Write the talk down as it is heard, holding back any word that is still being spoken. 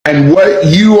And what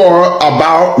you are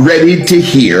about ready to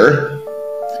hear,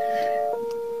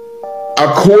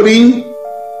 according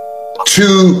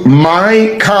to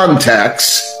my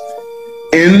contacts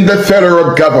in the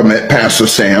federal government, Pastor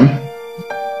Sam,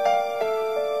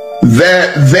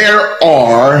 that there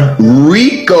are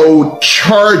Rico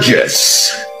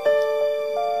charges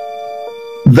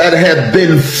that have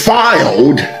been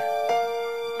filed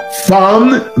from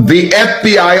the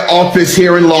FBI office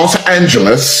here in Los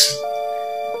Angeles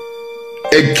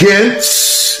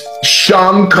against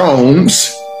Sean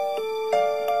Combs,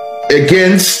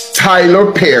 against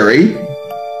Tyler Perry,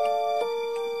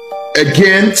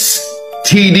 against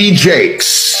T.D.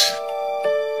 Jakes.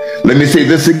 Let me say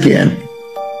this again.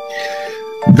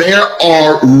 There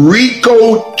are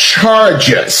Rico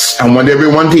charges. I want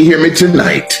everyone to hear me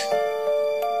tonight.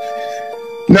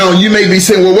 Now, you may be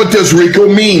saying, well, what does Rico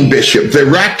mean, Bishop? The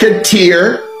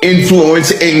Racketeer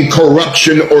Influence in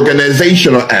Corruption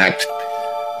Organizational Act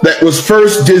that was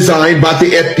first designed by the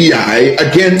FBI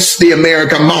against the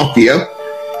American Mafia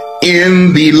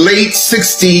in the late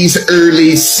 60s,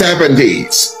 early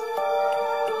 70s,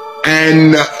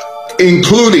 and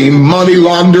including money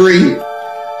laundering,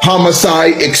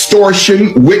 homicide,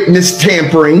 extortion, witness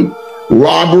tampering,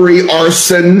 robbery,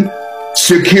 arson,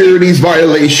 securities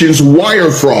violations, wire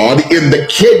fraud in the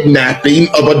kidnapping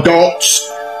of adults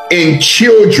and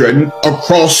children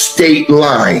across state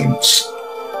lines.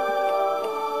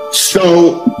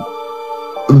 So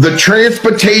the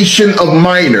transportation of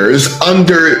minors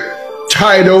under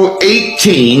Title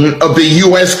 18 of the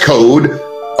U.S. Code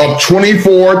of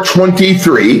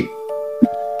 2423,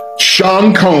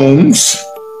 Sean Combs,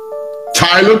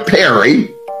 Tyler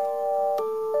Perry,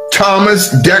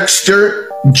 Thomas Dexter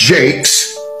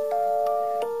Jakes,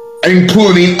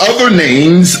 including other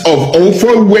names of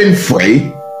Oprah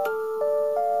Winfrey,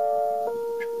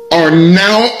 are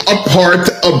now a part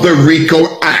of the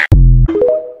RICO Act.